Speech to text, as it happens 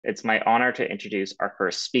It's my honor to introduce our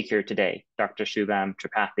first speaker today, Dr. Shubham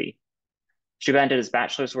Tripathi. Shubham did his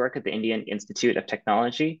bachelor's work at the Indian Institute of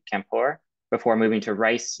Technology, Kanpur, before moving to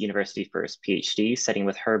Rice University for his PhD, studying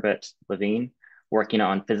with Herbert Levine, working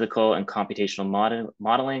on physical and computational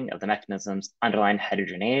modeling of the mechanisms underlying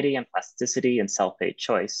heterogeneity and plasticity in cell fate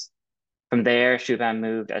choice. From there, Shubham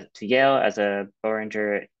moved to Yale as a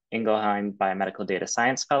Boehringer Ingelheim Biomedical Data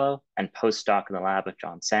Science Fellow and postdoc in the lab of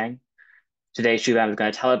John Sang. Today, Shubham is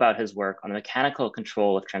going to tell about his work on the mechanical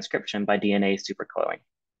control of transcription by DNA supercoiling.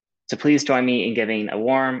 So please join me in giving a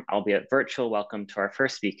warm, albeit virtual, welcome to our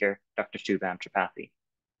first speaker, Dr. Shubham Tripathi.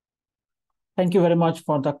 Thank you very much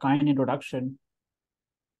for the kind introduction.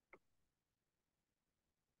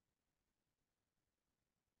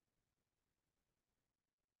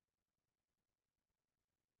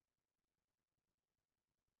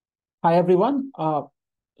 Hi, everyone.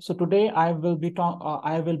 So today I will be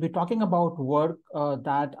talking about work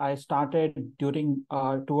that I started during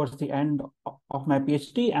towards the end of my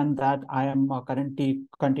PhD and that I am currently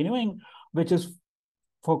continuing, which is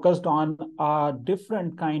focused on a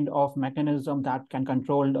different kind of mechanism that can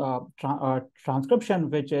control transcription,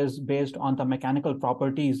 which is based on the mechanical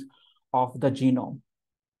properties of the genome.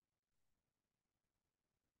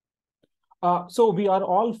 So we are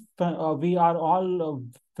all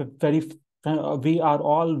very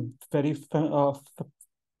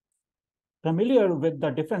familiar with the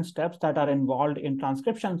different steps that are involved in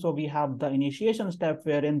transcription. So we have the initiation step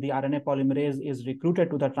wherein the RNA polymerase is recruited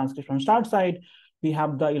to the transcription start site. We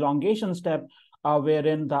have the elongation step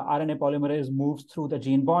wherein the RNA polymerase moves through the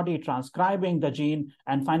gene body, transcribing the gene.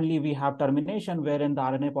 And finally, we have termination wherein the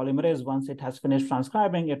RNA polymerase, once it has finished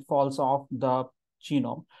transcribing, it falls off the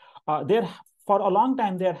genome. For a long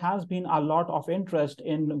time, there has been a lot of interest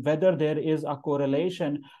in whether there is a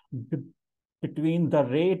correlation between the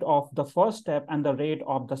rate of the first step and the rate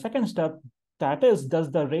of the second step. That is,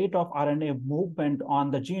 does the rate of RNA movement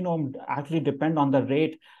on the genome actually depend on the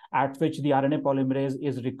rate at which the RNA polymerase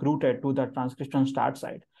is recruited to the transcription start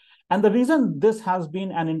site? And the reason this has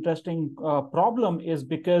been an interesting problem is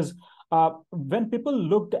because when people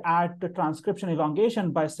looked at the transcription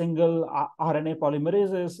elongation by single RNA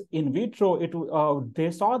polymerases in vitro,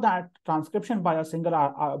 they saw that transcription by a single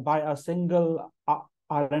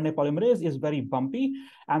RNA polymerase is very bumpy,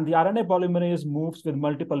 and the RNA polymerase moves with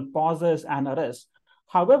multiple pauses and arrests.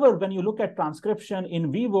 However, when you look at transcription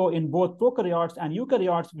in vivo in both prokaryotes and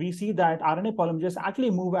eukaryotes, we see that RNA polymerases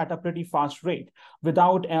actually move at a pretty fast rate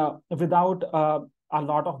without a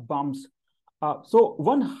lot of bumps. So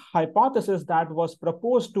one hypothesis that was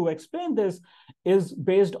proposed to explain this is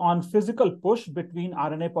based on physical push between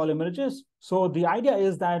RNA polymerases. So the idea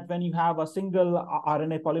is that when you have a single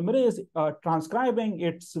RNA polymerase transcribing,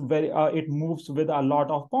 it moves with a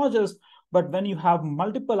lot of pauses. But when you have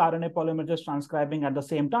multiple RNA polymerases transcribing at the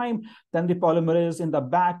same time, then the polymerase in the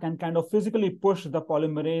back can kind of physically push the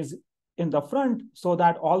polymerase in the front so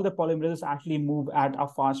that all the polymerases actually move at a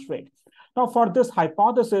fast rate. Now, for this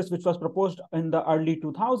hypothesis, which was proposed in the early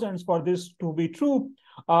 2000s, for this to be true,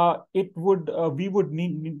 we would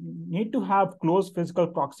need to have close physical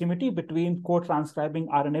proximity between co-transcribing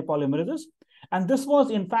RNA polymerases. And this was,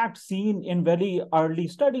 in fact, seen in very early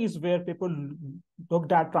studies where people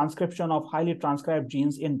looked at transcription of highly transcribed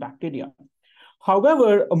genes in bacteria.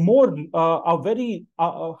 However, with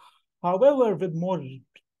more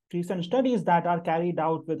recent studies that are carried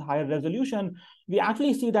out with higher resolution, we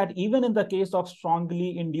actually see that even in the case of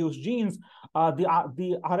strongly induced genes, the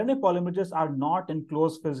RNA polymerases are not in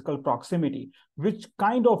close physical proximity, which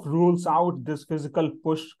kind of rules out this physical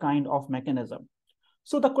push kind of mechanism.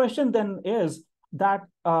 So the question then is that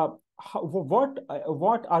what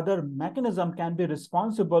other mechanism can be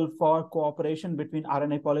responsible for cooperation between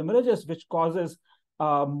RNA polymerases, which causes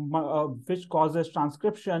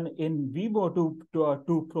transcription in vivo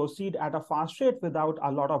to proceed at a fast rate without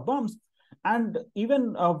a lot of bumps. And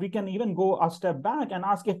even we can even go a step back and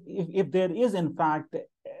ask if there is, in fact,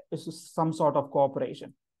 some sort of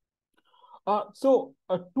cooperation. So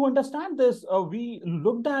to understand this, we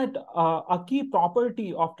looked at a key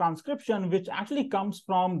property of transcription, which actually comes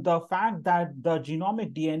from the fact that the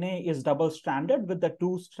genomic DNA is double-stranded with the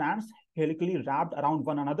two strands helically wrapped around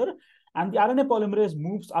one another, and the RNA polymerase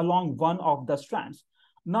moves along one of the strands.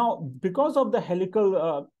 Now, because of the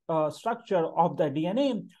helical structure of the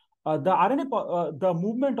DNA, the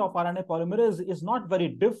movement of RNA polymerase is not very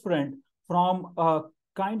different from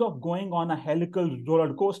kind of going on a helical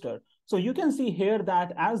roller coaster. So you can see here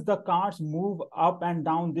that as the cars move up and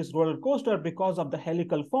down this roller coaster, because of the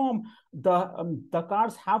helical form, the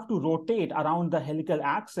cars have to rotate around the helical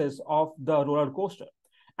axis of the roller coaster.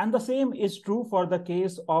 And the same is true for the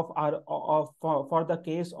case of for the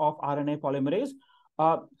case of RNA polymerase.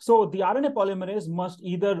 So the RNA polymerase must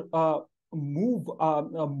either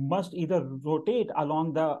must either rotate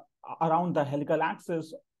around the helical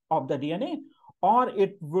axis of the DNA, or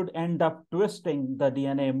it would end up twisting the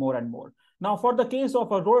DNA more and more. Now, for the case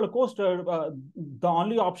of a roller coaster, the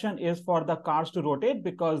only option is for the cars to rotate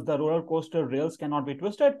because the roller coaster rails cannot be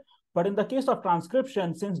twisted. But in the case of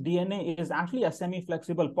transcription, since DNA is actually a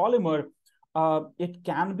semi-flexible polymer, it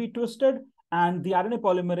can be twisted, and the RNA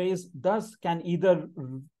polymerase thus can either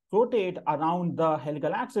rotate around the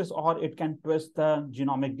helical axis or it can twist the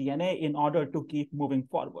genomic DNA in order to keep moving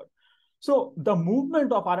forward. So the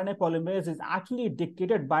movement of RNA polymerase is actually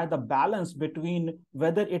dictated by the balance between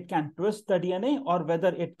whether it can twist the DNA or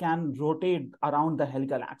whether it can rotate around the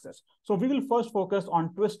helical axis. So we will first focus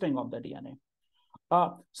on twisting of the DNA.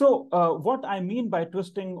 What I mean by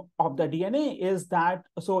twisting of the DNA is that,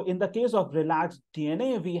 so in the case of relaxed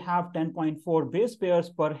DNA, we have 10.4 base pairs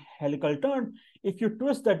per helical turn. If you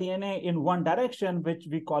twist the DNA in one direction, which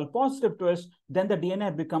we call positive twist, then the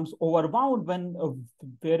DNA becomes overwound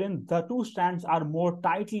wherein the two strands are more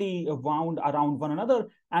tightly wound around one another,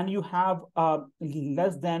 and you have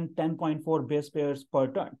less than 10.4 base pairs per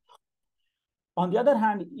turn. On the other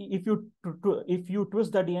hand, if you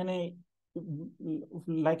twist the DNA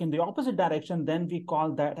like in the opposite direction, then we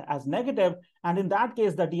call that as negative. And in that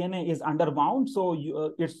case, the DNA is underwound. So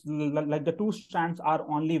it's like the two strands are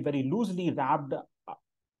only very loosely wrapped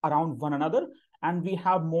around one another. And we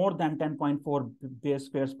have more than 10.4 base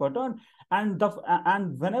pairs per turn. And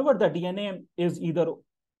whenever the DNA is either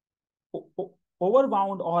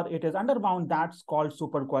overwound or it is underwound, that's called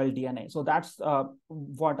supercoiled DNA. So that's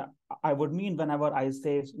what I would mean whenever I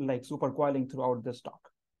say like supercoiling throughout this talk.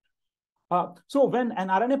 So when an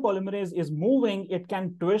RNA polymerase is moving, it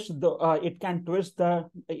can twist the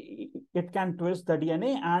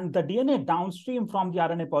DNA, and the DNA downstream from the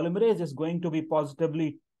RNA polymerase is going to be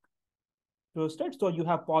positively twisted. So you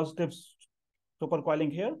have positive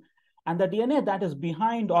supercoiling here, and the DNA that is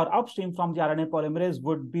behind or upstream from the RNA polymerase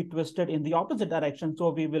would be twisted in the opposite direction.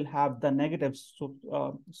 So we will have the negative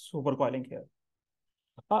supercoiling here.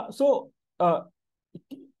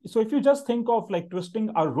 So if you just think of like twisting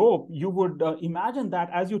a rope, you would imagine that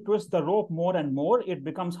as you twist the rope more and more, it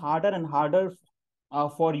becomes harder and harder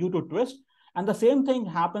for you to twist. And the same thing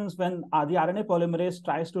happens when the RNA polymerase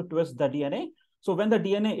tries to twist the DNA. So when the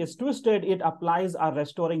DNA is twisted, it applies a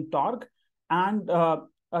restoring torque. And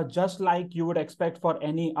just like you would expect for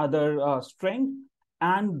any other string,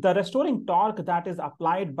 and the restoring torque that is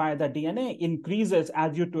applied by the DNA increases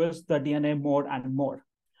as you twist the DNA more and more.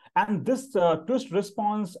 And this twist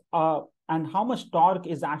response and how much torque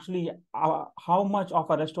is actually, how much of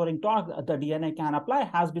a restoring torque the DNA can apply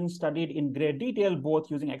has been studied in great detail,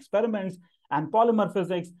 both using experiments and polymer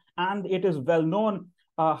physics. And it is well known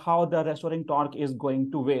how the restoring torque is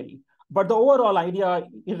going to vary. But the overall idea,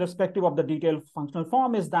 irrespective of the detailed functional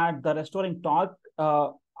form, is that the restoring torque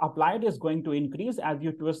applied is going to increase as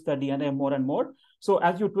you twist the DNA more and more. So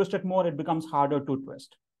as you twist it more, it becomes harder to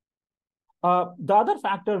twist. The other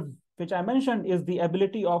factor which I mentioned is the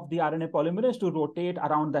ability of the RNA polymerase to rotate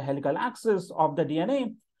around the helical axis of the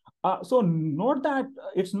DNA. So note that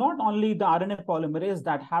it's not only the RNA polymerase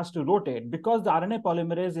that has to rotate, because the RNA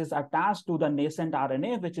polymerase is attached to the nascent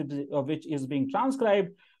RNA, which is being transcribed.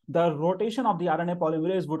 The rotation of the RNA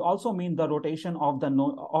polymerase would also mean the rotation of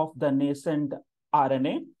the nascent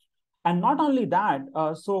RNA. And not only that,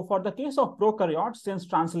 so for the case of prokaryotes, since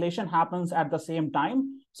translation happens at the same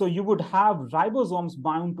time, so you would have ribosomes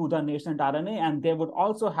bound to the nascent RNA, and they would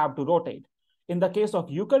also have to rotate. In the case of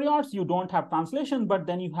eukaryotes, you don't have translation, but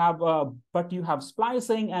then you have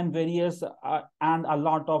splicing and various and a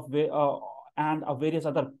lot of various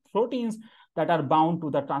other proteins that are bound to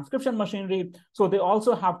the transcription machinery. So they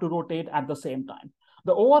also have to rotate at the same time.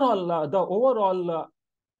 The overall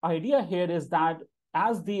idea here is that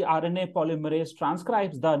as the RNA polymerase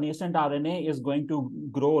transcribes, the nascent RNA is going to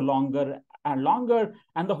grow longer and longer,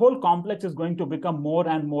 and the whole complex is going to become more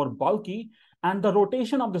and more bulky. And the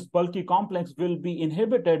rotation of this bulky complex will be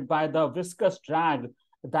inhibited by the viscous drag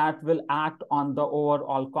that will act on the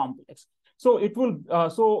overall complex. So it will.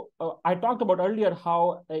 I talked about earlier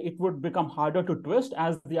how it would become harder to twist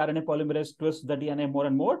as the RNA polymerase twists the DNA more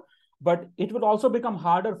and more. But it will also become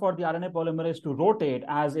harder for the RNA polymerase to rotate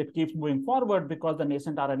as it keeps moving forward because the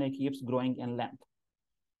nascent RNA keeps growing in length.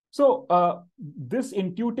 So this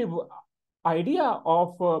intuitive idea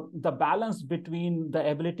of the balance between the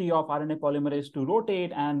ability of RNA polymerase to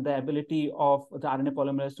rotate and the ability of the RNA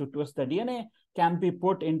polymerase to twist the DNA can be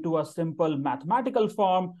put into a simple mathematical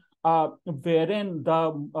form wherein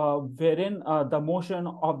the motion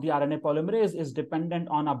of the RNA polymerase is dependent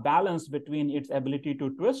on a balance between its ability to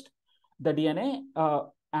twist the DNA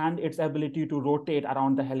and its ability to rotate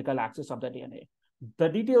around the helical axis of the DNA. The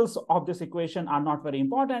details of this equation are not very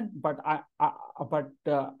important, but I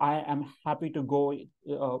am happy to go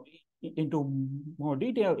into more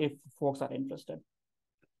detail if folks are interested.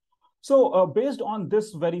 So based on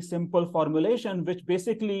this very simple formulation, which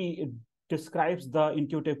basically describes the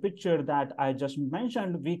intuitive picture that I just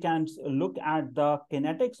mentioned, we can look at the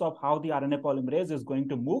kinetics of how the RNA polymerase is going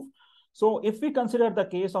to move. So if we consider the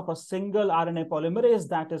case of a single RNA polymerase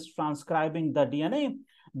that is transcribing the DNA,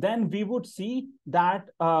 then we would see that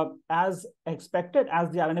as expected, as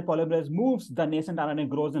the RNA polymerase moves, the nascent RNA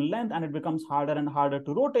grows in length and it becomes harder and harder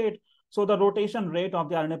to rotate. So the rotation rate of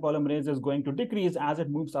the RNA polymerase is going to decrease as it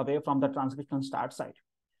moves away from the transcription start site.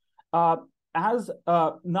 As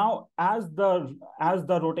the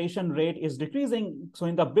rotation rate is decreasing, so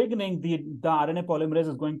in the beginning, the RNA polymerase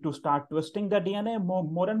is going to start twisting the DNA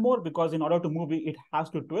more and more, because in order to move it has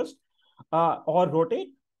to twist or rotate.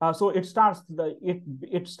 So it starts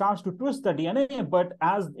to twist the DNA, but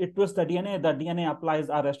as it twists the DNA applies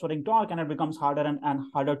a restoring torque and it becomes harder and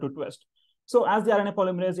harder to twist. So as the RNA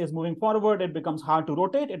polymerase is moving forward, it becomes hard to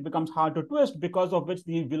rotate, it becomes hard to twist, because of which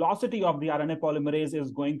the velocity of the RNA polymerase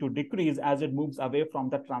is going to decrease as it moves away from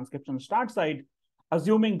the transcription start site,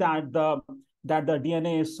 assuming that the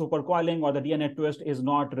DNA supercoiling or the DNA twist is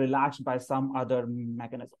not relaxed by some other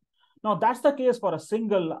mechanism. Now, that's the case for a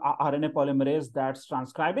single RNA polymerase that's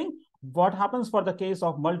transcribing. What happens for the case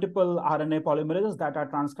of multiple RNA polymerases that are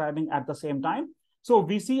transcribing at the same time? So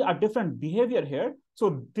we see a different behavior here.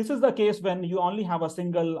 So this is the case when you only have a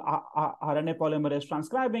single RNA polymerase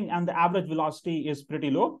transcribing and the average velocity is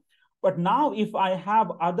pretty low. But now if I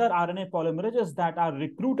have other RNA polymerases that are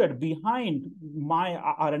recruited behind my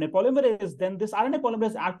RNA polymerase, then this RNA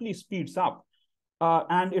polymerase actually speeds up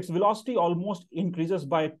and its velocity almost increases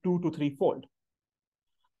by 2 to 3-fold.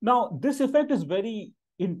 Now, this effect is very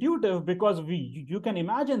intuitive because you can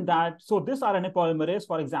imagine that, so this RNA polymerase,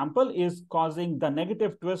 for example, is causing the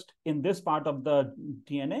negative twist in this part of the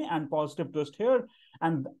DNA and positive twist here,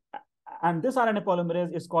 and this RNA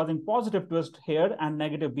polymerase is causing positive twist here and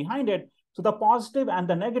negative behind it. So the positive and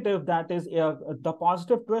the negative, that is the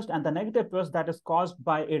positive twist and the negative twist that is caused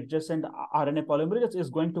by adjacent RNA polymerase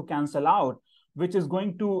is going to cancel out, which is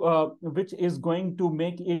going to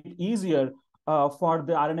make it easier for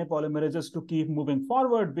the RNA polymerases to keep moving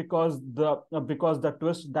forward, because the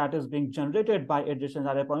twist that is being generated by adjacent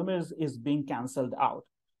RNA polymerase is being canceled out.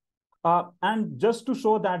 And just to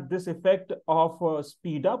show that this effect of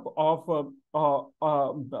speed up of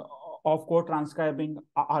co-transcribing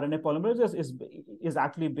RNA polymerases is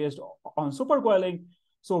actually based on supercoiling.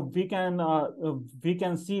 So we can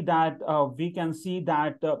see that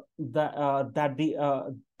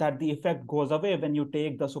the effect goes away when you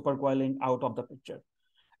take the supercoiling out of the picture.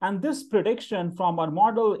 And this prediction from our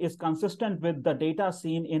model is consistent with the data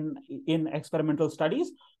seen in experimental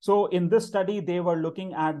studies. So in this study, they were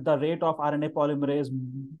looking at the rate of RNA polymerase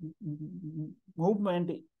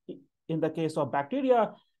movement in the case of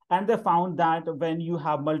bacteria. And they found that when you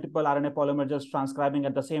have multiple RNA polymerases transcribing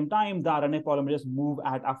at the same time, the RNA polymerases move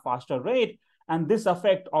at a faster rate. And this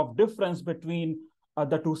effect of difference between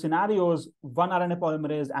the two scenarios, one RNA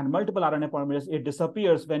polymerase and multiple RNA polymerase, it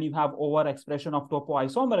disappears when you have overexpression of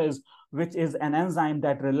topoisomerase, which is an enzyme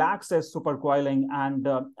that relaxes supercoiling and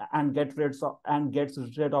gets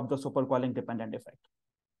rid of the supercoiling dependent effect.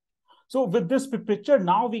 So with this picture,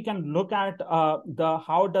 now we can look at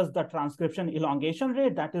how does the transcription elongation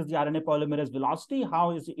rate, that is the RNA polymerase velocity,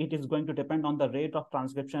 how is it going to depend on the rate of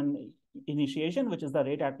transcription initiation, which is the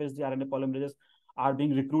rate at which the RNA polymerases are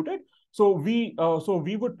being recruited. So we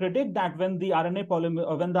would predict that when the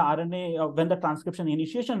transcription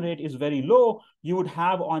initiation rate is very low, you would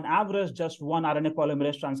have on average just one RNA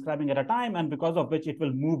polymerase transcribing at a time, and because of which it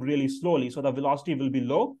will move really slowly. So the velocity will be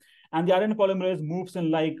low. And the RNA polymerase moves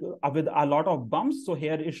in with a lot of bumps. So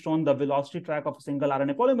here is shown the velocity track of a single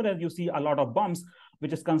RNA polymerase. You see a lot of bumps,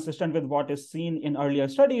 which is consistent with what is seen in earlier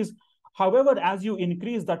studies. However, as you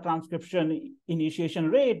increase the transcription initiation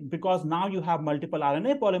rate, because now you have multiple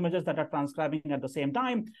RNA polymerases that are transcribing at the same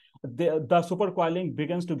time, the supercoiling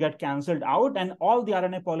begins to get canceled out, and all the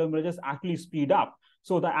RNA polymerases actually speed up.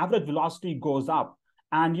 So the average velocity goes up.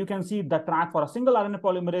 And you can see the track for a single RNA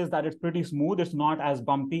polymerase that is pretty smooth. It's not as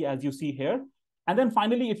bumpy as you see here. And then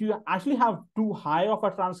finally, if you actually have too high of a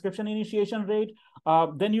transcription initiation rate,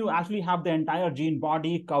 then you actually have the entire gene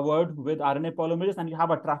body covered with RNA polymerase, and you have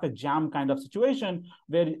a traffic jam kind of situation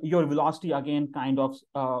where your velocity again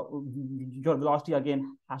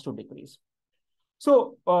has to decrease.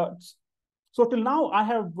 So, so till now, I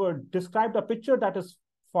have described a picture that is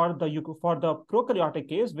for the prokaryotic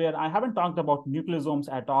case, where I haven't talked about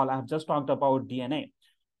nucleosomes at all. I have just talked about DNA.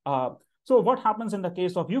 So what happens in the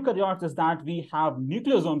case of eukaryotes is that we have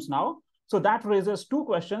nucleosomes now. So that raises two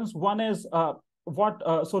questions. One is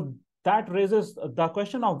that raises the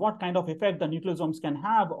question of what kind of effect the nucleosomes can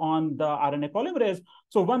have on the RNA polymerase.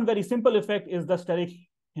 So one very simple effect is the steric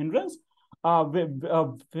hindrance, wherein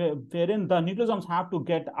the nucleosomes have to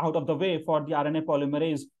get out of the way for the RNA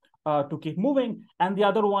polymerase to keep moving. And the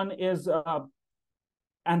other one is the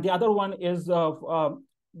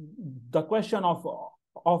question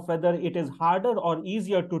of whether it is harder or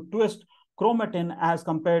easier to twist chromatin as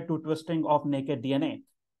compared to twisting of naked DNA.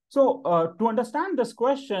 So to understand this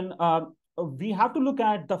question, we have to look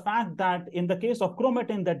at the fact that in the case of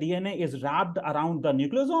chromatin, the DNA is wrapped around the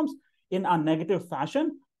nucleosomes in a negative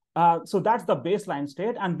fashion. So that's the baseline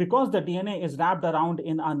state. And because the DNA is wrapped around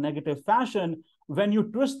in a negative fashion, when you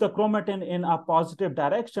twist the chromatin in a positive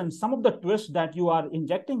direction, some of the twist that you are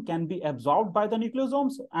injecting can be absorbed by the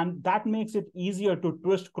nucleosomes, and that makes it easier to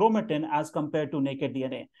twist chromatin as compared to naked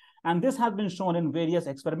DNA. And this has been shown in various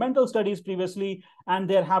experimental studies previously, and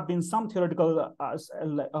there have been some theoretical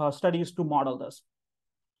studies to model this.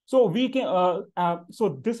 So we can.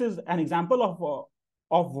 So this is an example of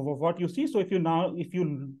what you see. So if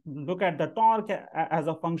you look at the torque as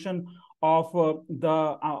a function of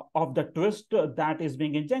the twist that is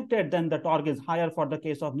being injected, then the torque is higher for the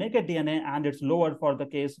case of naked DNA, and it's lower for the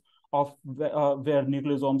case of where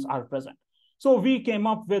nucleosomes are present. So we came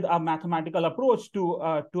up with a mathematical approach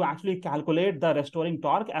to actually calculate the restoring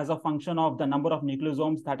torque as a function of the number of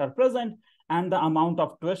nucleosomes that are present and the amount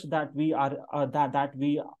of twist that we are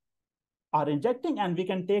injecting, and we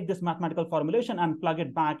can take this mathematical formulation and plug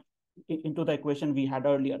it back into the equation we had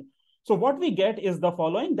earlier. So what we get is the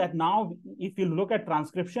following, that now if you look at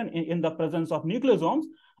transcription in the presence of nucleosomes,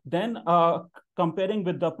 then comparing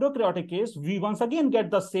with the prokaryotic case, we once again get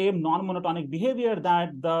the same non-monotonic behavior,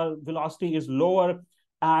 that the velocity is lower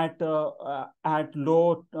at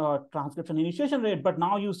low transcription initiation rate. But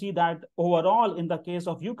now you see that overall in the case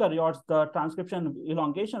of eukaryotes, the transcription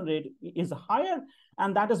elongation rate is higher,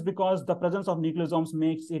 and that is because the presence of nucleosomes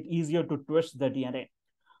makes it easier to twist the DNA.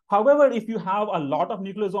 However, if you have a lot of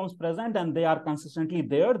nucleosomes present and they are consistently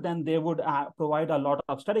there, then they would provide a lot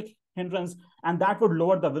of steric hindrance, and that would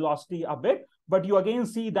lower the velocity a bit. But you again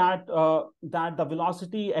see that that the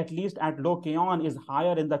velocity, at least at low k-on, is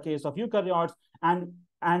higher in the case of eukaryotes, and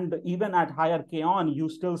even at higher k-on, you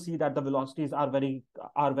still see that the velocities are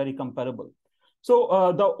very comparable.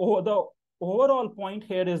 So the overall point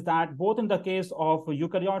here is that both in the case of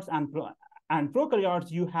eukaryotes and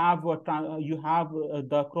prokaryotes, you have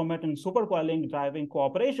the chromatin supercoiling driving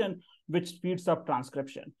cooperation, which speeds up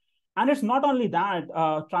transcription. And it's not only that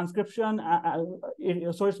transcription.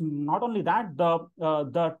 So it's not only that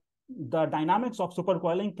the dynamics of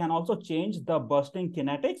supercoiling can also change the bursting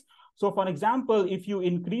kinetics. So, for example, if you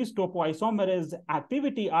increase topoisomerase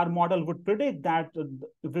activity, our model would predict that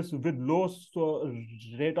with low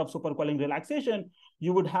rate of supercoiling relaxation,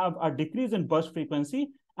 you would have a decrease in burst frequency.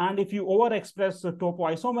 And if you overexpress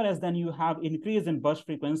topoisomerase, then you have increase in burst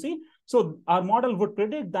frequency. So our model would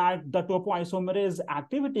predict that the topoisomerase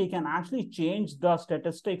activity can actually change the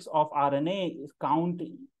statistics of RNA count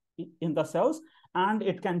in the cells, and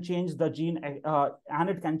it can change the gene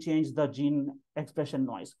expression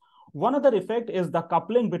noise. One other effect is the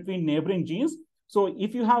coupling between neighboring genes. So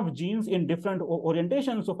if you have genes in different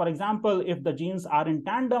orientations, so for example, if the genes are in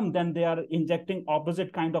tandem, then they are injecting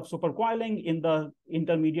opposite kind of supercoiling in the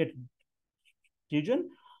intermediate region.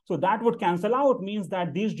 So that would cancel out, means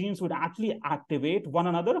that these genes would actually activate one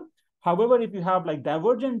another. However, if you have like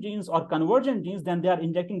divergent genes or convergent genes, then they are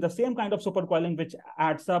injecting the same kind of supercoiling, which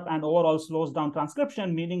adds up and overall slows down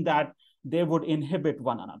transcription, meaning that they would inhibit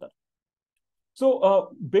one another.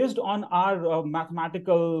 So based on our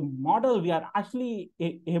mathematical model, we are actually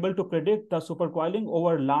able to predict the supercoiling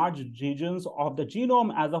over large regions of the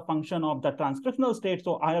genome as a function of the transcriptional state.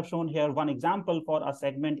 So I have shown here one example for a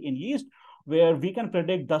segment in yeast, where we can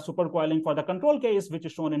predict the supercoiling for the control case, which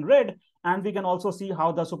is shown in red. And we can also see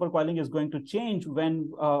how the supercoiling is going to change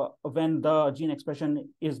when the gene expression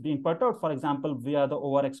is being perturbed, for example, via the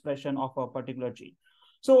overexpression of a particular gene.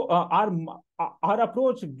 So our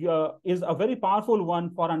approach is a very powerful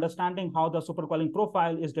one for understanding how the supercoiling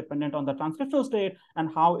profile is dependent on the transcriptional state and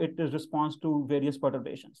how it responds to various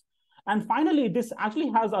perturbations. And finally, this actually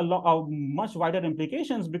has a lot of much wider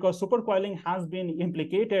implications because supercoiling has been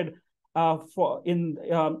implicated in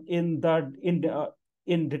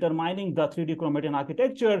determining the 3D chromatin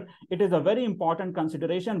architecture. It is a very important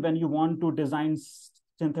consideration when you want to design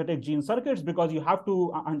synthetic gene circuits, because you have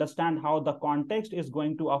to understand how the context is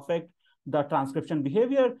going to affect the transcription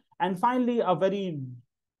behavior. And finally, a very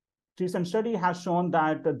recent study has shown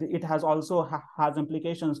that it has also has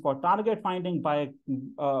implications for target finding by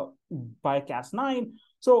Cas9.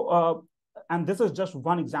 So, and this is just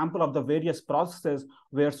one example of the various processes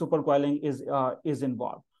where supercoiling is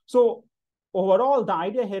involved. So overall, the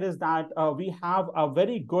idea here is that we have a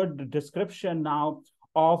very good description now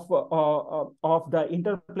of the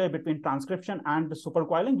interplay between transcription and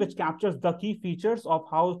supercoiling, which captures the key features of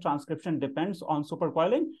how transcription depends on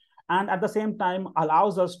supercoiling, and at the same time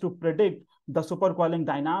allows us to predict the supercoiling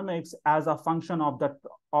dynamics as a function of the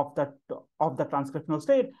transcriptional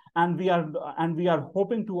state. And we are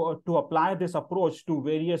hoping to apply this approach to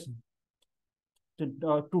various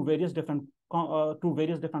different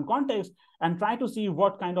contexts and try to see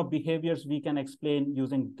what kind of behaviors we can explain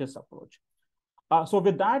using this approach. So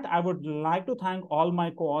with that, I would like to thank all my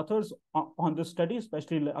co-authors on this study,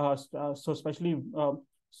 especially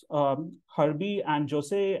Herbie and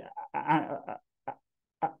Jose,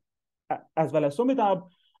 as well as Sumitab,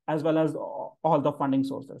 as well as all the funding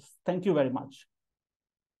sources. Thank you very much.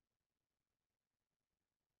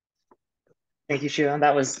 Thank you, Shubham.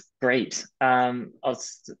 That was great. I'll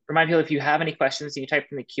remind people, if you have any questions, you can type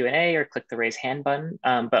in the Q&A or click the raise hand button.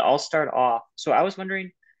 But I'll start off. So I was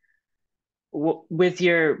wondering, with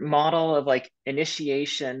your model of like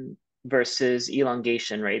initiation versus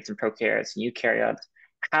elongation rates in prokaryotes and eukaryotes,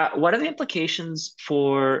 what are the implications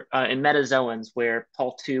for in metazoans where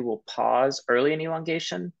Pol2 will pause early in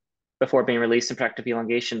elongation before being released in productive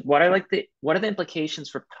elongation? What are the implications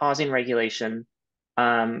for pausing regulation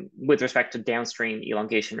with respect to downstream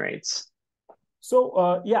elongation rates?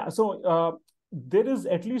 So there is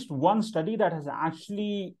at least one study that has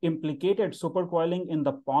actually implicated supercoiling in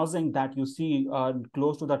the pausing that you see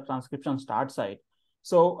close to the transcription start site.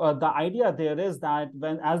 So the idea there is that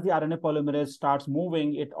as the RNA polymerase starts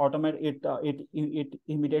moving, it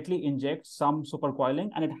immediately injects some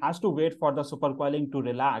supercoiling, and it has to wait for the supercoiling to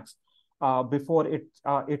relax before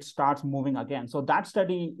it starts moving again. So that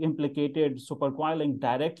study implicated supercoiling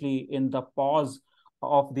directly in the pause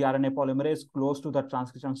of the RNA polymerase close to the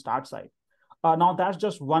transcription start site. Now, that's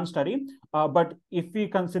just one study, but if we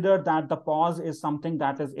consider that the pause is something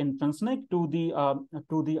that is intrinsic to the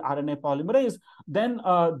RNA polymerase, then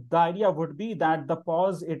the idea would be that the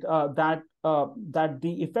pause that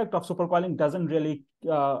the effect of supercoiling doesn't really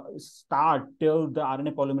start till the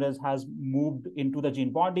RNA polymerase has moved into the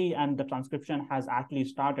gene body and the transcription has actually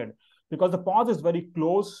started, because the pause is very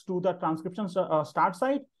close to the transcription start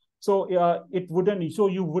site. So you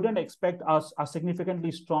wouldn't expect a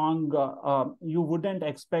significantly strong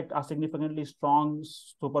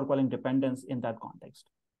supercoiling dependence in that context.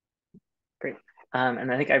 Great.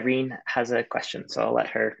 And I think Irene has a question, so I'll let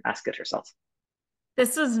her ask it herself.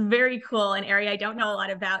 This was very cool, an area I don't know a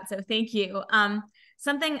lot about, so thank you.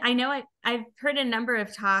 Something I know I've heard a number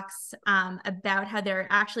of talks about how there are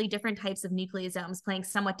actually different types of nucleosomes playing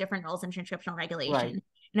somewhat different roles in transcriptional regulation. Right.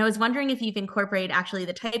 And I was wondering if you've incorporated actually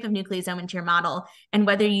the type of nucleosome into your model, and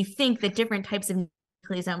whether you think that different types of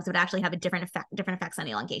nucleosomes would actually have different effects on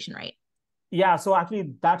elongation rate. Yeah, so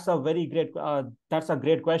actually that's a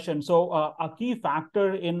great question. So a key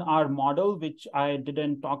factor in our model, which I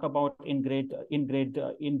didn't talk about in great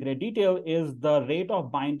detail, is the rate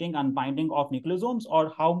of binding and unbinding of nucleosomes,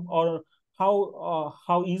 or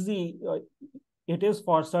how easy it is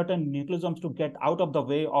for certain nucleosomes to get out of the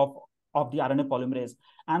way of the RNA polymerase.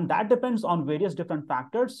 And that depends on various different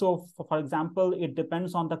factors. So for example, it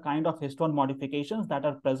depends on the kind of histone modifications that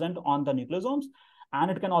are present on the nucleosomes. And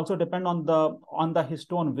it can also depend on the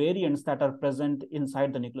histone variants that are present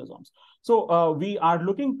inside the nucleosomes. So we are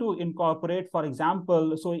looking to incorporate, for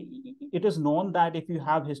example, so it is known that if you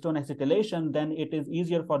have histone acetylation, then it is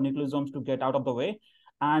easier for nucleosomes to get out of the way.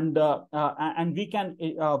 And we can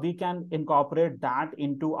incorporate that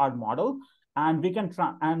into our model. And we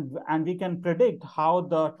can predict how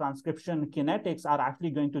the transcription kinetics are actually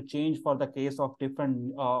going to change for the case of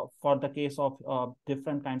different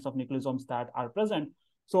kinds of nucleosomes that are present.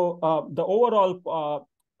 So the overall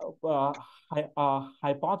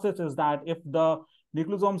hypothesis is that if the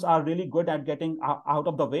nucleosomes are really good at getting out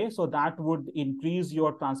of the way, so that would increase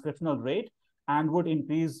your transcriptional rate. and would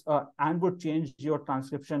increase and would change your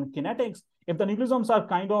transcription kinetics. If the nucleosomes are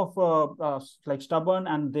kind of like stubborn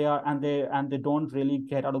and they don't really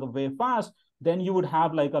get out of the way fast, then you would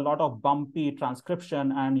have like a lot of bumpy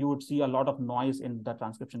transcription and you would see a lot of noise in the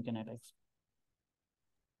transcription kinetics.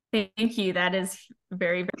 Thank you. That is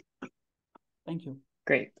very, very... Thank you.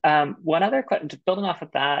 Great. One other question, building off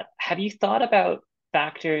of that, have you thought about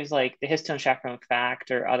factors like the histone chaperone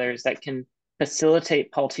fact or others that can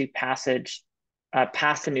facilitate Pol2 passage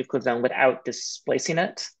past the nucleosome without displacing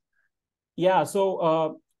it? Yeah.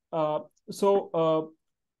 So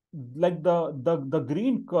like the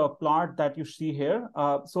green plot that you see here,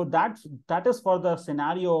 so that is for the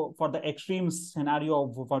scenario, for the extreme scenario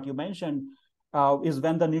of what you mentioned, is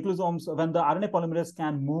when the RNA polymerase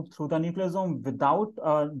can move through the nucleosome without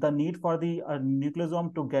the need for the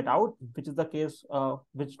nucleosome to get out, which is the case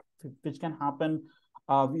which can happen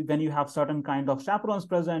when you have certain kind of chaperones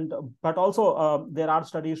present. But also there are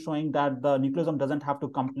studies showing that the nucleosome doesn't have to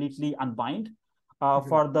completely unbind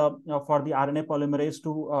for the RNA polymerase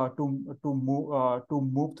to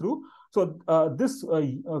move through. So this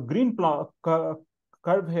green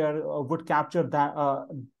curve here would capture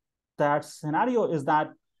that scenario. Is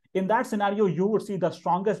that in that scenario you would see the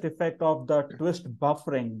strongest effect of the twist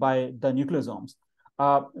buffering by the nucleosomes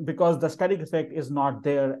because the static effect is not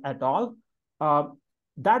there at all.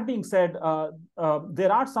 That being said,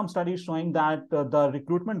 there are some studies showing that the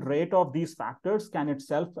recruitment rate of these factors can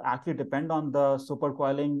itself actually depend on the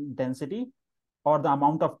supercoiling density or the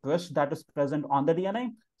amount of twist that is present on the DNA.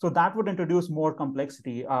 So that would introduce more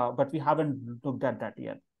complexity, but we haven't looked at that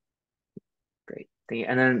yet. Great.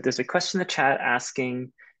 And then there's a question in the chat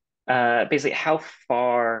asking basically how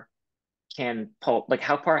far ahead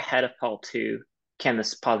of Pol2 can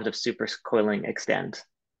this positive supercoiling extend?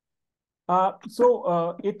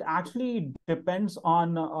 So it actually depends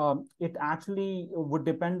on, it actually would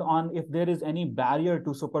depend on if there is any barrier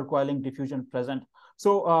to supercoiling diffusion present.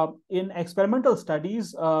 So in experimental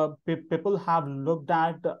studies, people have looked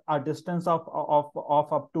at a distance of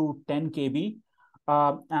up to 10 kb,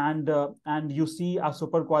 and you see a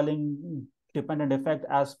supercoiling dependent effect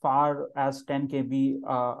as far as 10 kb,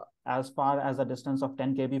 as far as a distance of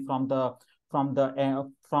 10 kb from the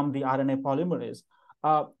RNA polymerase.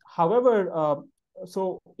 However,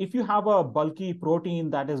 so if you have a bulky protein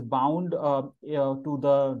that is bound to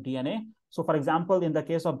the DNA, so for example, in the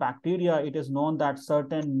case of bacteria, it is known that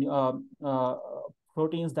certain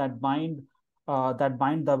proteins that bind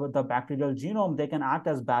the bacterial genome, they can act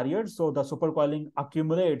as barriers. So the supercoiling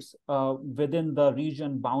accumulates within the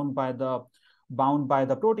region bound by the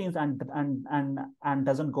proteins and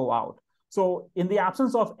doesn't go out. So in the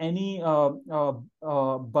absence of any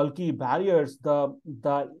bulky barriers, the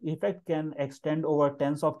effect can extend over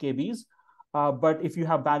tens of kbs. But if you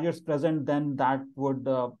have barriers present, then that would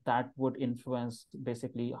influence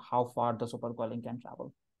basically how far the supercoiling can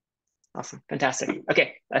travel. Awesome. Fantastic.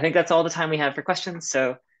 Okay. I think that's all the time we have for questions.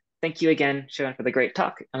 So thank you again, Shubham, for the great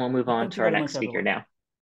talk. And we'll move on to our next speaker now.